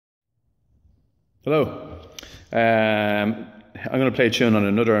Hello. I'm going to play a tune on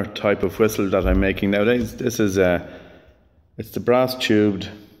another type of whistle that I'm making nowadays. This is it's the brass tubed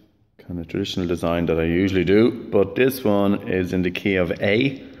kind of traditional design that I usually do, but this one is in the key of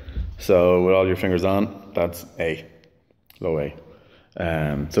A. So with all your fingers on, that's A, low A.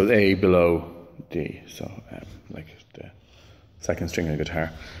 So it's A below D. So like the second string of a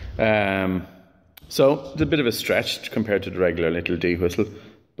guitar. So it's a bit of a stretch compared to the regular little D whistle,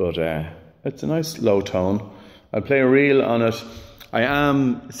 but it's a nice low tone. I'll play a reel on it. I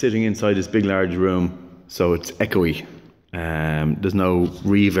am sitting inside this big large room, so it's echoey. There's no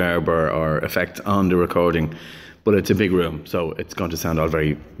reverb or effect on the recording, but it's a big room, so it's going to sound all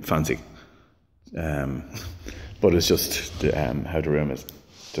very fancy. But it's just how the room is.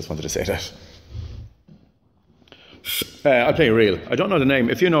 Just wanted to say that. I'll play a reel. I don't know the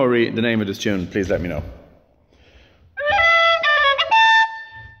name. If you know the name of this tune, please let me know.